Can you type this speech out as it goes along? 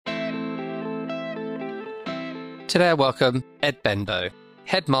Today I welcome Ed Benbow,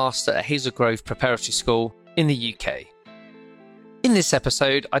 headmaster at Hazel Grove Preparatory School in the UK. In this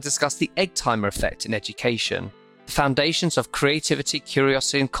episode, I discuss the egg timer effect in education, the foundations of creativity,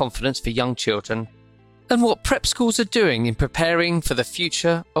 curiosity and confidence for young children, and what prep schools are doing in preparing for the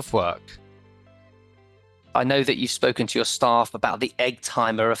future of work. I know that you've spoken to your staff about the egg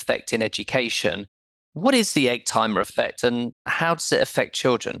timer effect in education. What is the egg timer effect and how does it affect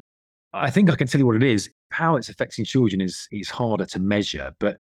children? I think I can tell you what it is. How it's affecting children is harder to measure,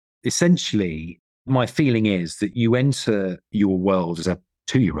 but essentially my feeling is that you enter your world as a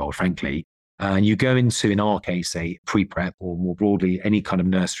 2-year-old, frankly, and you go into, in our case, a pre-prep or more broadly, any kind of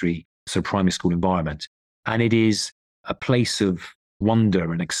nursery, so primary school environment. And it is a place of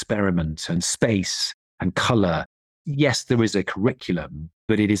wonder and experiment and space and colour. Yes, there is a curriculum,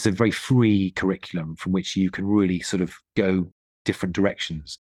 but it is a very free curriculum from which you can really sort of go different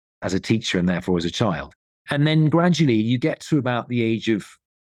directions as a teacher and therefore as a child. And then gradually you get to about the age of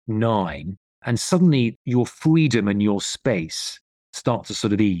 9 and suddenly your freedom and your space start to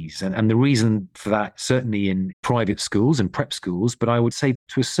sort of ease. And the reason for that, certainly in private schools and prep schools, but I would say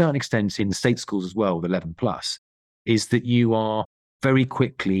to a certain extent in state schools as well, with 11 plus, is that you are very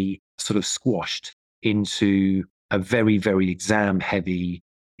quickly sort of squashed into a very, very exam heavy,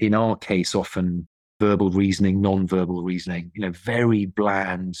 in our case, often verbal reasoning, non-verbal reasoning, very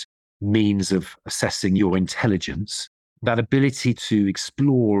bland means of assessing your intelligence. That ability to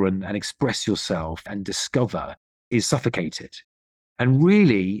explore and express yourself and discover is suffocated. And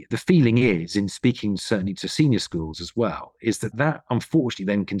really, the feeling is, in speaking certainly to senior schools as well, is that unfortunately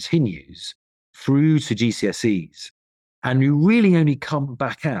then continues through to GCSEs. And you really only come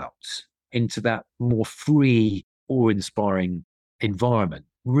back out into that more free, awe-inspiring environment,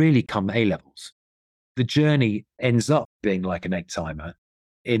 really come A-levels. The journey ends up being like an egg timer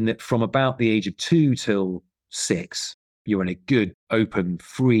in that from about the age of 2 till 6, you're in a good, open,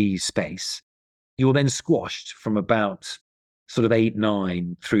 free space. You're then squashed from about sort of 8,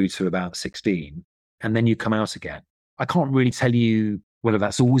 9 through to about 16, and then you come out again. I can't really tell you whether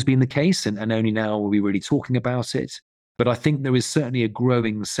that's always been the case, and only now are we really talking about it. But I think there is certainly a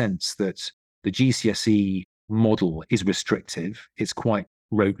growing sense that the GCSE model is restrictive. It's quite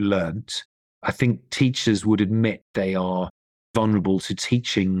rote learnt. I think teachers would admit they are vulnerable to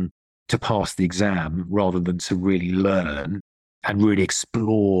teaching to pass the exam rather than to really learn and really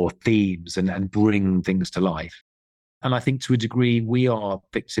explore themes and bring things to life. And I think to a degree, we are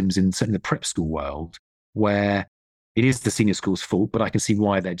victims in certainly the prep school world where it is the senior school's fault, but I can see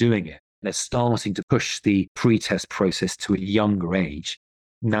why they're doing it. They're starting to push the pre-test process to a younger age.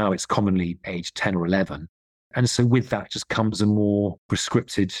 Now it's commonly age 10 or 11. And so with that just comes a more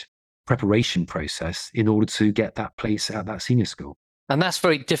prescripted preparation process in order to get that place at that senior school. And that's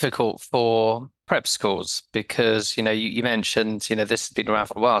very difficult for prep schools because, you mentioned, this has been around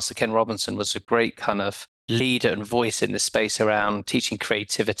for a while. So Ken Robinson was a great kind of leader and voice in this space around teaching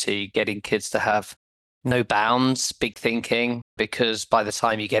creativity, getting kids to have no bounds, big thinking, because by the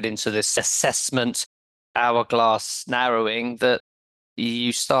time you get into this assessment hourglass narrowing, that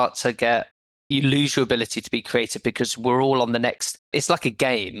you lose your ability to be creative because we're all on the next. It's like a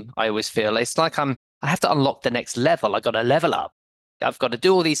game, I always feel. It's like I have to unlock the next level. I got to level up. I've got to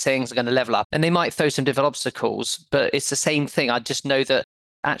do all these things. I'm going to level up. And they might throw some different obstacles, but it's the same thing. I just know that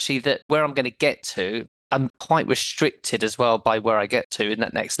actually that where I'm going to get to, I'm quite restricted as well by where I get to in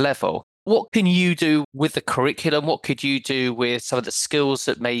that next level. What can you do with the curriculum? What could you do with some of the skills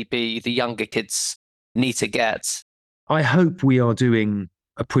that maybe the younger kids need to get? I hope we are doing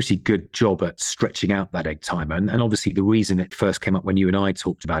a pretty good job at stretching out that egg timer. And obviously the reason it first came up when you and I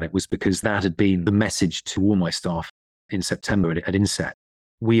talked about it was because that had been the message to all my staff in September at INSET.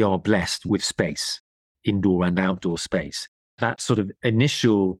 We are blessed with space, indoor and outdoor space. That sort of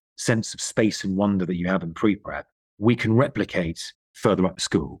initial sense of space and wonder that you have in pre-prep, we can replicate further up the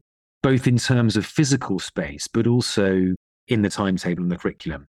school, both in terms of physical space, but also in the timetable and the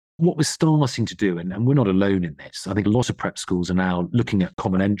curriculum. What we're starting to do, and we're not alone in this, I think a lot of prep schools are now looking at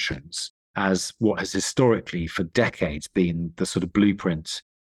common entrance as what has historically for decades been the sort of blueprint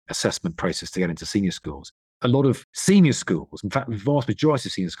assessment process to get into senior schools. A lot of senior schools, in fact, the vast majority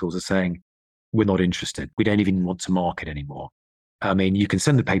of senior schools are saying, we're not interested. We don't even want to mark it anymore. I mean, you can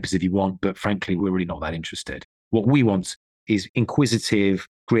send the papers if you want, but frankly, we're really not that interested. What we want is inquisitive,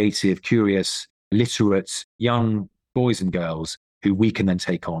 creative, curious, literate, young boys and girls who we can then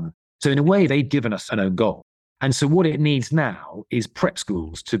take on. So in a way, they've given us an own goal. And so what it needs now is prep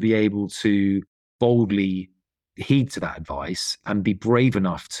schools to be able to boldly heed to that advice and be brave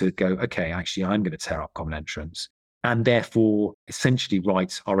enough to go, okay, actually, I'm going to tear up common entrance and therefore essentially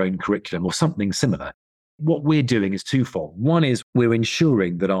write our own curriculum or something similar. what we're doing is twofold. One is we're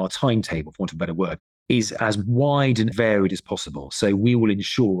ensuring that our timetable, for want of a better word, is as wide and varied as possible. So we will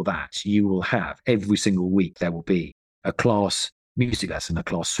ensure that you will have every single week, there will be a class music lesson, a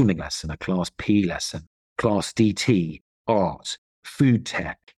class swimming lesson, a class PE lesson, class DT, art, food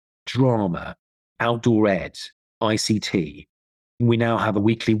tech, drama, outdoor ed, ICT. We now have a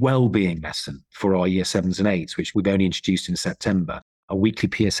weekly well-being lesson for our year 7s and 8s, which we've only introduced in September, a weekly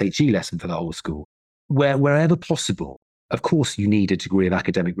PSHE lesson for the whole school. Wherever possible, of course, you need a degree of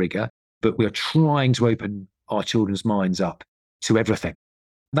academic rigor, but we're trying to open our children's minds up to everything.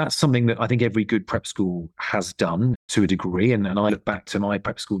 That's something that I think every good prep school has done to a degree. And I look back to my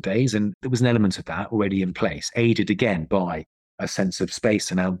prep school days, and there was an element of that already in place, aided again by a sense of space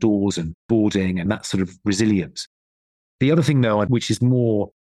and outdoors and boarding and that sort of resilience. The other thing, though, which is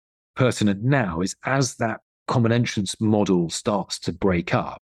more pertinent now, is as that common entrance model starts to break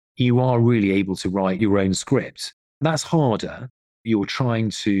up, you are really able to write your own script. That's harder. You're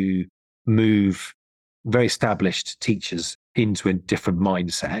trying to move very established teachers into a different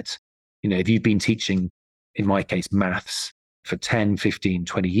mindset. If you've been teaching, in my case, maths for 10, 15,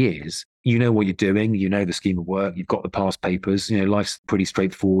 20 years, you know what you're doing, you know the scheme of work, you've got the past papers, life's pretty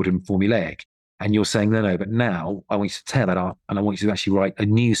straightforward and formulaic. And you're saying, no, but now I want you to tear that up and I want you to actually write a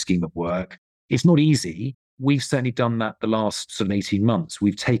new scheme of work. It's not easy. We've certainly done that the last sort of 18 months.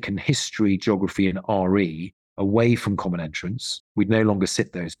 We've taken history, geography, and RE away from common entrance. We no longer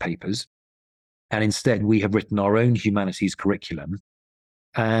sit those papers. And instead, we have written our own humanities curriculum.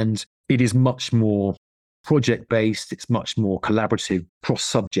 And it is much more project-based. It's much more collaborative,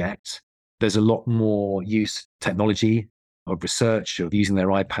 cross-subject. There's a lot more use of technology, of research, of using their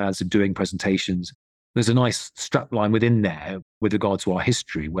iPads, of doing presentations. There's a nice strapline within there with regard to our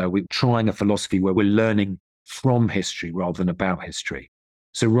history, where we're trying a philosophy where we're learning from history rather than about history.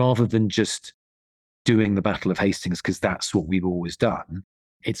 So rather than just doing the Battle of Hastings, because that's what we've always done,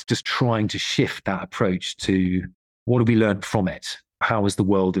 it's just trying to shift that approach to what have we learned from it? How has the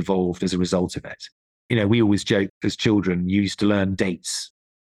world evolved as a result of it? We always joke as children, you used to learn dates,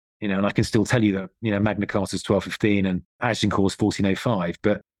 and I can still tell you that, Magna Carta is 1215 and Agincourt is 1405,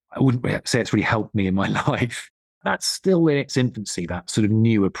 but I wouldn't say it's really helped me in my life. That's still in its infancy, that sort of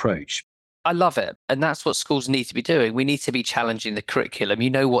new approach. I love it. And that's what schools need to be doing. We need to be challenging the curriculum. You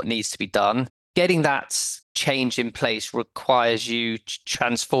know what needs to be done. Getting that change in place requires you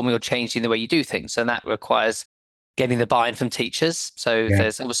transforming or changing the way you do things. And that requires getting the buy-in from teachers. So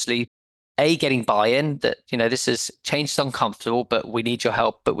there's obviously getting buy-in that, this is change is uncomfortable, but we need your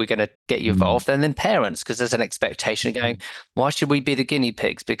help, but we're going to get you involved. And then parents, because there's an expectation of going, why should we be the guinea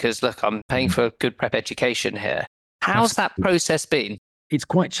pigs? Because look, I'm paying for a good prep education here. How's that process been? It's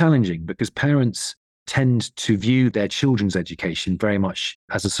quite challenging because parents tend to view their children's education very much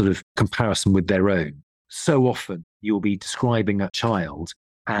as a sort of comparison with their own. So often you'll be describing a child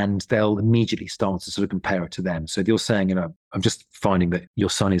and they'll immediately start to sort of compare it to them. So if you're saying, I'm just finding that your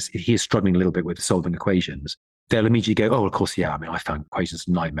son is struggling a little bit with solving equations, they'll immediately go, oh, of course, yeah, I found equations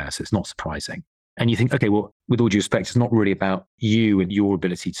a nightmare, so it's not surprising. And you think, okay, well, with all due respect, it's not really about you and your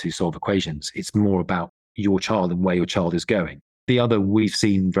ability to solve equations. It's more about your child and where your child is going. The other we've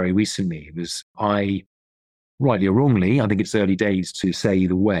seen very recently was rightly or wrongly, I think it's early days to say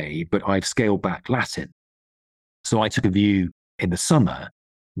either way, but I've scaled back Latin. So I took a view in the summer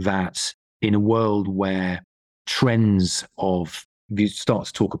that in a world where trends of, you start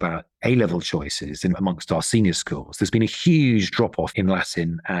to talk about A-level choices amongst our senior schools, there's been a huge drop-off in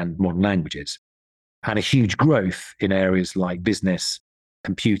Latin and modern languages, and a huge growth in areas like business,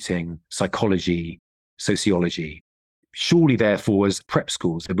 computing, psychology, sociology. Surely, therefore, as prep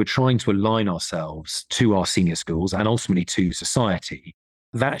schools, that we're trying to align ourselves to our senior schools and ultimately to society,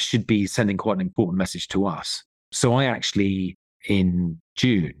 that should be sending quite an important message to us. So I actually, in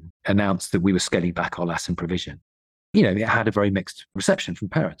June, announced that we were scaling back our Latin provision. It had a very mixed reception from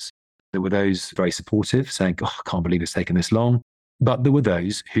parents. There were those very supportive, saying, oh, I can't believe it's taken this long. But there were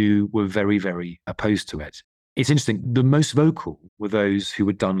those who were very, very opposed to it. It's interesting. The most vocal were those who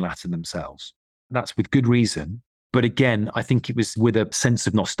had done Latin themselves. That's with good reason. But again, I think it was with a sense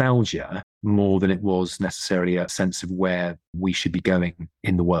of nostalgia more than it was necessarily a sense of where we should be going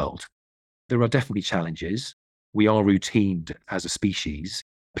in the world. There are definitely challenges. We are routined as a species,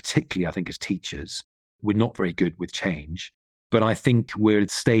 particularly, I think, as teachers. We're not very good with change. But I think we're at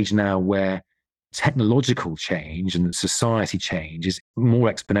a stage now where technological change and society change is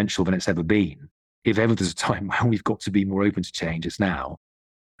more exponential than it's ever been. If ever there's a time where we've got to be more open to change, it's now.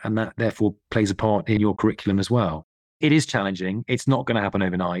 And that therefore plays a part in your curriculum as well. It is challenging. It's not going to happen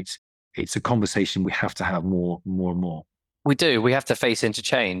overnight. It's a conversation we have to have more and more. We do. We have to face into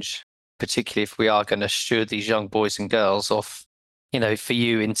change. particularly if we are going to steward these young boys and girls off, for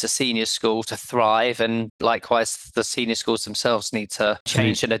you into senior school to thrive. And likewise, the senior schools themselves need to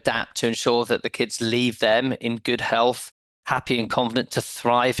change and adapt to ensure that the kids leave them in good health, happy and confident to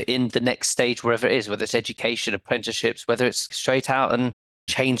thrive in the next stage, wherever it is, whether it's education, apprenticeships, whether it's straight out and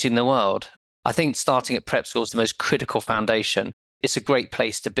changing the world. I think starting at prep school is the most critical foundation. It's a great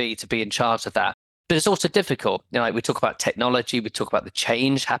place to be in charge of that. But it's also difficult. Like we talk about technology, we talk about the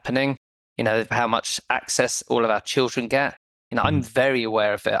change happening, how much access all of our children get. I'm very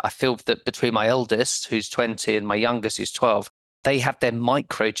aware of it. I feel that between my eldest, who's 20, and my youngest, who's 12, they have their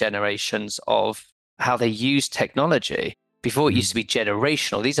micro generations of how they use technology. Before it used to be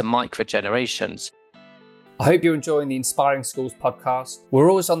generational, these are micro generations. I hope you're enjoying the Inspiring Schools podcast. We're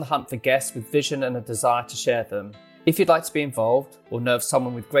always on the hunt for guests with vision and a desire to share them. If you'd like to be involved or know of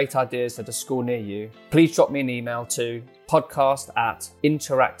someone with great ideas at a school near you, please drop me an email to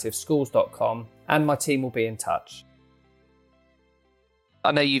podcast@interactiveschools.com and my team will be in touch.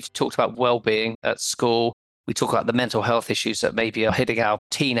 I know you've talked about well-being at school. We talk about the mental health issues that maybe are hitting our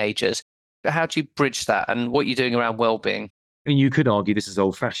teenagers. How do you bridge that and what are you doing around well-being? And you could argue this is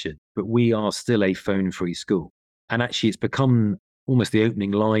old-fashioned, but we are still a phone-free school. And actually, it's become almost the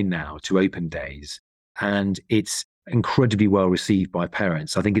opening line now to open days. And it's incredibly well received by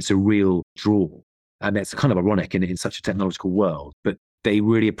parents. I think it's a real draw. And it's kind of ironic in such a technological world, but they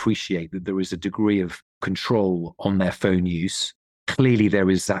really appreciate that there is a degree of control on their phone use. Clearly,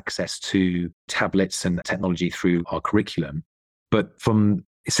 there is access to tablets and technology through our curriculum. But from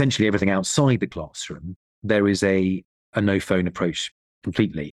essentially everything outside the classroom, there is a no phone approach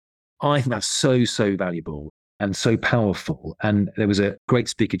completely. I think that's so valuable and so powerful. And there was a great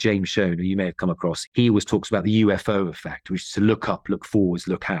speaker, James Schoen, who you may have come across. He always talks about the UFO effect, which is to look up, look forwards,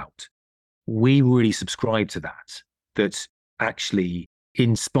 look out. We really subscribe to that actually,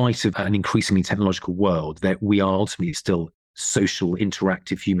 in spite of an increasingly technological world, that we are ultimately still social,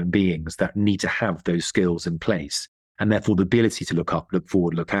 interactive human beings that need to have those skills in place. And therefore, the ability to look up, look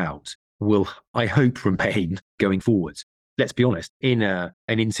forward, look out will, I hope, remain going forwards. Let's be honest, in an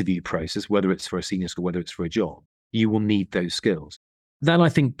interview process, whether it's for a senior school, whether it's for a job, you will need those skills. That, I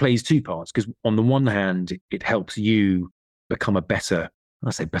think, plays two parts, because on the one hand, it helps you become a better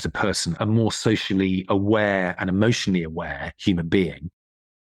person, a more socially aware and emotionally aware human being.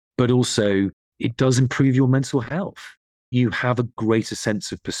 But also, it does improve your mental health. You have a greater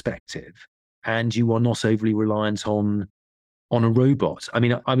sense of perspective and you are not overly reliant on a robot. I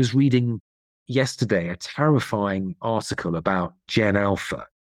mean, I was reading yesterday a terrifying article about Gen Alpha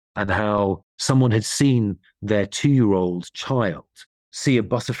and how someone had seen their 2-year-old child see a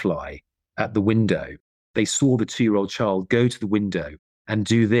butterfly at the window. They saw the 2-year-old child go to the window and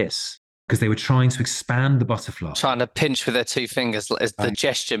do this because they were trying to expand the butterfly. Trying to pinch with their 2 fingers as the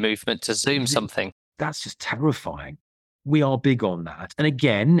gesture movement to zoom something. That's just terrifying. We are big on that. And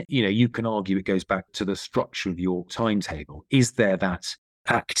again, you can argue it goes back to the structure of your timetable. Is there that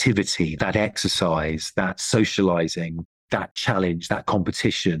activity, that exercise, that socializing, that challenge, that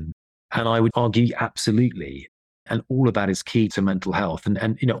competition? And I would argue absolutely. And all of that is key to mental health.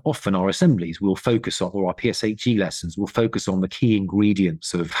 And often our assemblies will focus on, or our PSHE lessons will focus on the key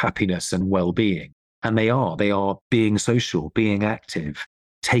ingredients of happiness and well-being. And they are being social, being active,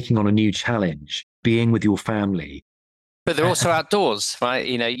 taking on a new challenge, being with your family. But they're also outdoors, right?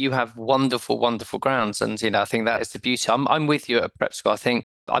 You have wonderful, wonderful grounds. And, I think that is the beauty. I'm with you at prep school. I think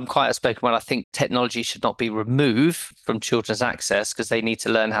I'm quite outspoken when I think technology should not be removed from children's access because they need to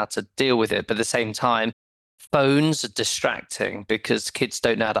learn how to deal with it. But at the same time, phones are distracting because kids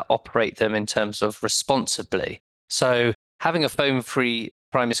don't know how to operate them in terms of responsibly. So having a phone-free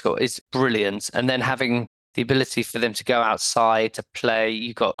primary school is brilliant. And then having the ability for them to go outside to play.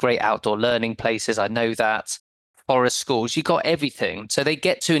 You've got great outdoor learning places. I know that. Forest schools, you got everything. So they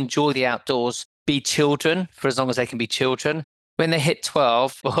get to enjoy the outdoors, be children for as long as they can be children. When they hit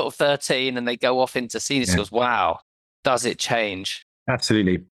 12 or 13 and they go off into senior schools, wow, does it change?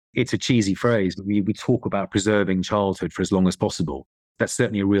 Absolutely. It's a cheesy phrase, but we talk about preserving childhood for as long as possible. That's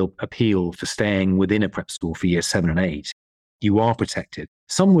certainly a real appeal for staying within a prep school for year 7 and 8. You are protected.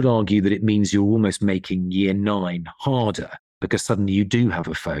 Some would argue that it means you're almost making year 9 harder because suddenly you do have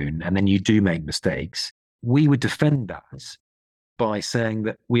a phone and then you do make mistakes. We would defend that by saying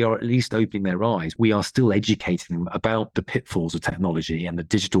that we are at least opening their eyes. We are still educating them about the pitfalls of technology and the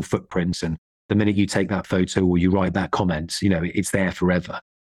digital footprints. And the minute you take that photo or you write that comment, it's there forever.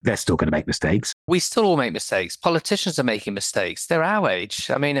 They're still going to make mistakes. We still all make mistakes. Politicians are making mistakes. They're our age.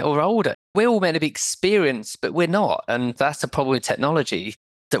 Or older. We're all meant to be experienced, but we're not. And that's the problem with technology.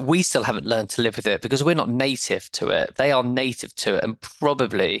 that we still haven't learned to live with it because we're not native to it. They are native to it and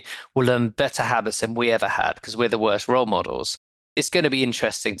probably will learn better habits than we ever had because we're the worst role models. It's going to be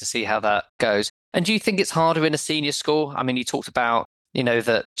interesting to see how that goes. And do you think it's harder in a senior school? I mean, you talked about,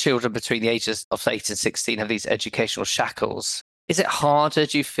 that children between the ages of 8 and 16 have these educational shackles. Is it harder,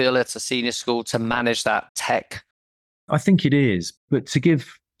 do you feel, at a senior school to manage that tech? I think it is. But to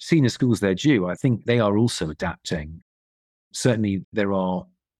give senior schools their due, I think they are also adapting. Certainly, there are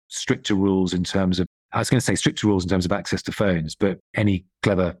stricter rules in terms of, I was going to say stricter rules in terms of access to phones, but any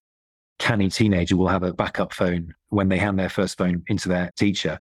clever, canny teenager will have a backup phone when they hand their first phone into their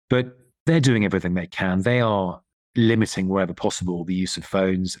teacher. But they're doing everything they can. They are limiting wherever possible the use of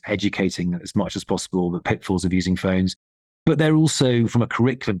phones, educating as much as possible the pitfalls of using phones. But they're also, from a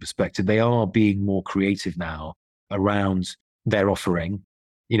curriculum perspective, they are being more creative now around their offering.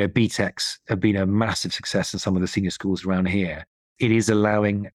 BTECs have been a massive success in some of the senior schools around here. It is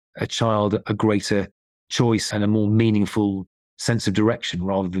allowing a child a greater choice and a more meaningful sense of direction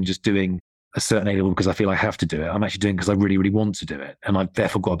rather than just doing a certain A level because I feel I have to do it. I'm actually doing it because I really, really want to do it. And I've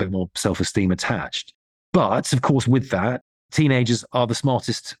therefore got a bit more self-esteem attached. But of course, with that, teenagers are the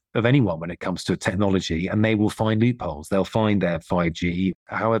smartest of anyone when it comes to technology, and they will find loopholes. They'll find their 5G,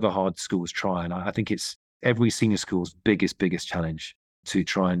 however hard schools try. And I think it's every senior school's biggest challenge to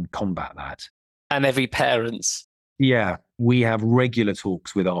try and combat that. And every parent's. Yeah, we have regular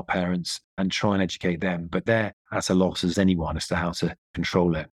talks with our parents and try and educate them, but they're at a loss as anyone as to how to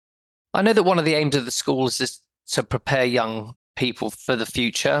control it. I know that one of the aims of the schools is to prepare young people for the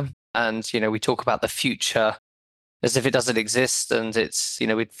future. And, we talk about the future as if it doesn't exist. And it's,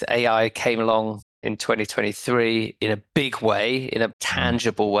 with AI came along in 2023 in a big way, in a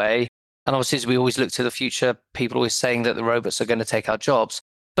tangible way. And obviously, as we always look to the future, people are always saying that the robots are going to take our jobs.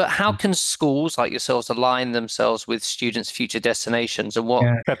 But how can schools like yourselves align themselves with students' future destinations? And what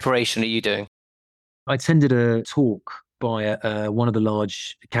preparation are you doing? I attended a talk by one of the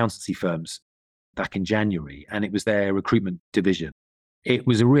large accountancy firms back in January, and it was their recruitment division. It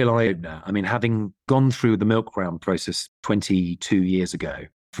was a real eye-opener. I mean, having gone through the milk round process 22 years ago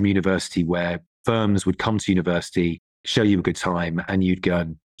from university, where firms would come to university, show you a good time, and you'd go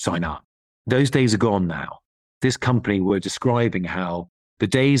and sign up. Those days are gone now. This company were describing how the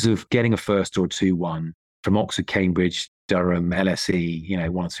days of getting a first or a 2-1 from Oxford, Cambridge, Durham, LSE,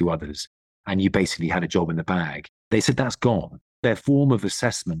 one or two others, and you basically had a job in the bag. They said that's gone. Their form of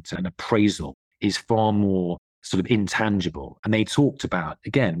assessment and appraisal is far more sort of intangible. And they talked about,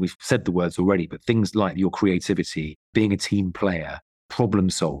 again, we've said the words already, but things like your creativity, being a team player, problem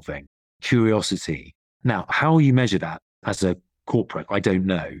solving, curiosity. Now, how you measure that as a corporate, I don't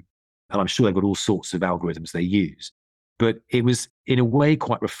know. And I'm sure they've got all sorts of algorithms they use. But it was, in a way,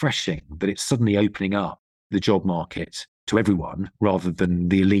 quite refreshing that it's suddenly opening up the job market to everyone rather than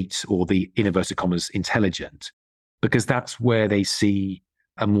the elite or the, in inverted commas, intelligent, because that's where they see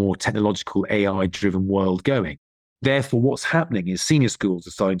a more technological AI-driven world going. Therefore, what's happening is senior schools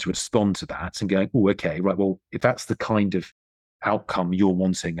are starting to respond to that and going, oh, okay, right, well, if that's the kind of outcome you're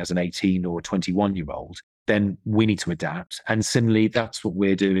wanting as an 18 or a 21-year-old, then we need to adapt. And similarly, that's what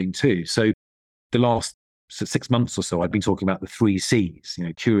we're doing too. So the last 6 months or so, I've been talking about the 3 C's,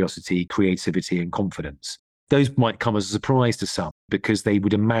 curiosity, creativity, and confidence. Those might come as a surprise to some because they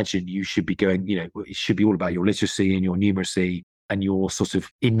would imagine you should be going, it should be all about your literacy and your numeracy and your sort of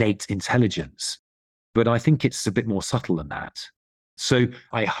innate intelligence. But I think it's a bit more subtle than that. So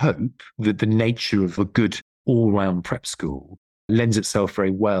I hope that the nature of a good all-round prep school lends itself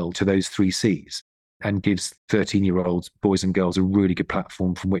very well to those 3 C's and gives 13-year-olds, boys and girls, a really good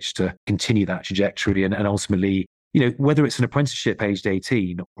platform from which to continue that trajectory. And ultimately, whether it's an apprenticeship aged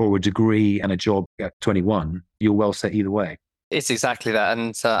 18 or a degree and a job at 21, you're well set either way. It's exactly that.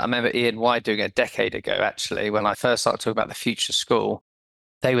 And I remember Ian White doing it a decade ago, actually, when I first started talking about the future school.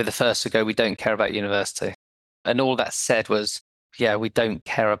 They were the first to go, we don't care about university. And all that said was, yeah, we don't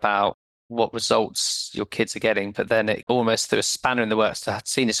care about what results your kids are getting. But then it almost threw a spanner in the works to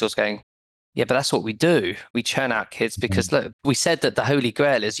senior schools going, yeah, but that's what we do. We churn out kids because, look, we said that the holy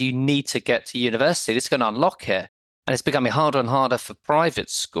grail is you need to get to university. This is going to unlock it. And it's becoming harder and harder for private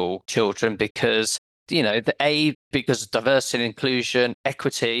school children because, because of diversity and inclusion,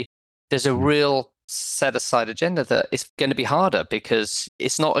 equity, there's a real set aside agenda that it's going to be harder because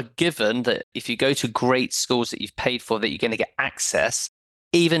it's not a given that if you go to great schools that you've paid for, that you're going to get access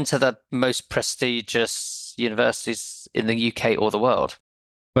even to the most prestigious universities in the UK or the world.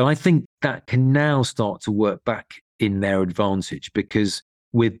 Well, I think that can now start to work back in their advantage because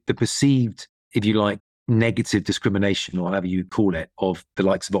with the perceived, if you like, negative discrimination or however you call it, of the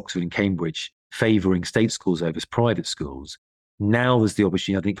likes of Oxford and Cambridge favouring state schools over private schools, Now there's the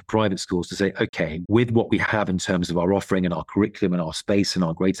opportunity, I think, for private schools to say, okay, with what we have in terms of our offering and our curriculum and our space and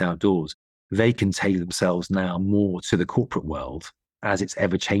our great outdoors, they can tailor themselves now more to the corporate world as it's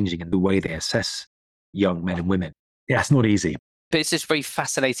ever changing in the way they assess young men and women. Yeah, it's not easy. But it's just very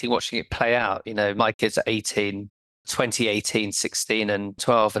fascinating watching it play out. My kids are 18, 2018, 16 and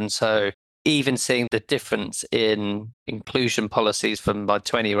 12. And so even seeing the difference in inclusion policies from my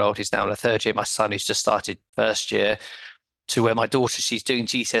 20-year-old who's now in a third year, my son who's just started first year, to where my daughter, she's doing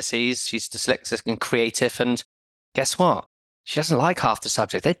GCSEs, she's dyslexic and creative. And guess what? She doesn't like half the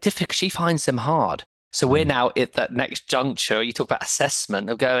subject. They're difficult. She finds them hard. So we're now at that next juncture. You talk about assessment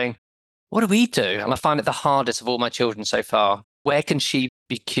of going, what do we do? And I find it the hardest of all my children so far. Where can she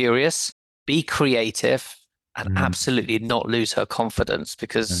be curious, be creative, and absolutely not lose her confidence?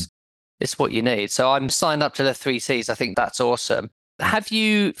 Because it's what you need. So I'm signed up to the 3 Cs. I think that's awesome. Have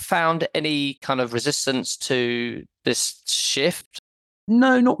you found any kind of resistance to this shift?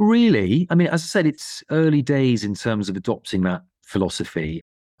 No, not really. I mean, as I said, it's early days in terms of adopting that philosophy.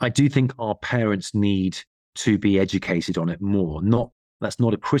 I do think our parents need to be educated on it more. That's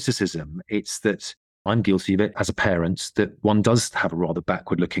not a criticism. It's that I'm guilty of it as a parent, that one does have a rather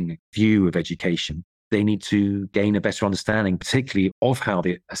backward-looking view of education. They need to gain a better understanding, particularly of how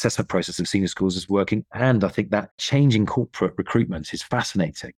the assessment process of senior schools is working. And I think that changing corporate recruitment is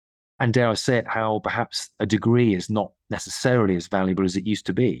fascinating. And dare I say it, how perhaps a degree is not necessarily as valuable as it used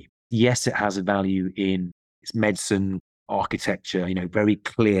to be. Yes, it has a value in its medicine, architecture, very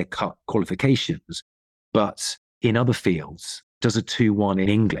clear-cut qualifications. But in other fields, does a 2-1 in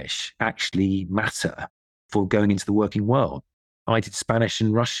English actually matter for going into the working world? I did Spanish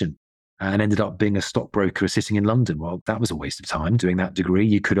and Russian and ended up being a stockbroker sitting in London. Well, that was a waste of time doing that degree,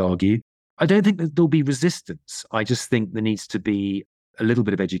 you could argue. I don't think that there'll be resistance. I just think there needs to be a little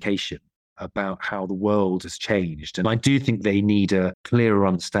bit of education about how the world has changed. And I do think they need a clearer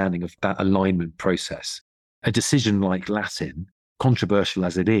understanding of that alignment process. A decision like Latin, controversial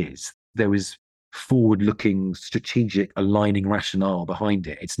as it is, there is forward-looking, strategic, aligning rationale behind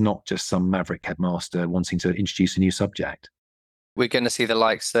it. It's not just some maverick headmaster wanting to introduce a new subject. We're going to see the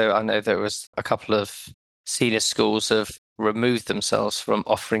likes, though. I know there was a couple of senior schools have removed themselves from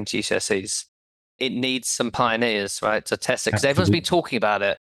offering GCSEs. It needs some pioneers, right, to test it, because everyone's been talking about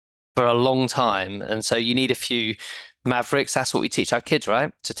it for a long time. And so you need a few mavericks. That's what we teach our kids,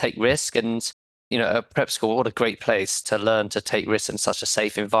 right, to take risk. And, a prep school, what a great place to learn to take risks in such a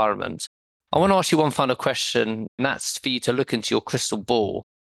safe environment. I want to ask you one final question, and that's for you to look into your crystal ball.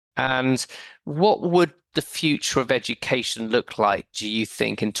 And what would the future of education look like, do you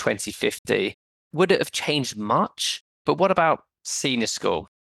think, in 2050? Would it have changed much? But what about senior school?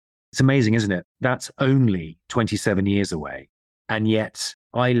 It's amazing, isn't it? That's only 27 years away. And yet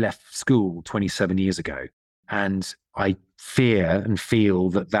I left school 27 years ago. And I fear and feel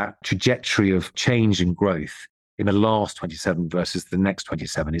that trajectory of change and growth in the last 27 versus the next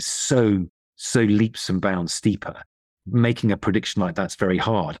 27 is so leaps and bounds steeper. Making a prediction like that's very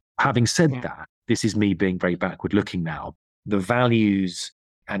hard. Having said that, this is me being very backward looking now. The values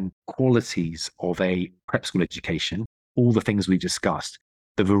and qualities of a prep school education, all the things we've discussed,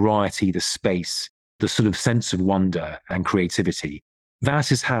 the variety, the space, the sort of sense of wonder and creativity, that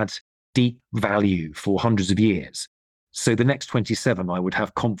has had deep value for hundreds of years. So the next 27, I would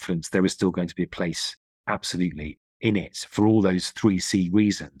have confidence there is still going to be a place absolutely in it for all those 3C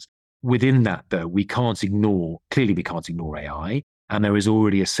reasons. Within that, though, we can't ignore AI. And there is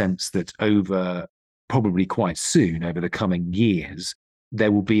already a sense that probably quite soon, over the coming years,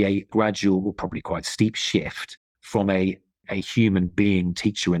 there will be a gradual, or probably quite steep shift from a human being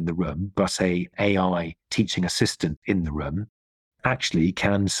teacher in the room, but a AI teaching assistant in the room actually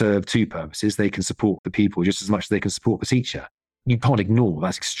can serve two purposes. They can support the pupil just as much as they can support the teacher. You can't ignore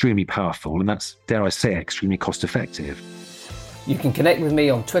that's extremely powerful, and that's, dare I say, extremely cost effective. You can connect with me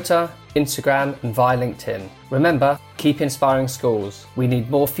on Twitter, Instagram, and via LinkedIn. Remember, keep inspiring schools. We need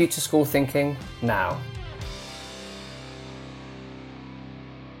more future school thinking now.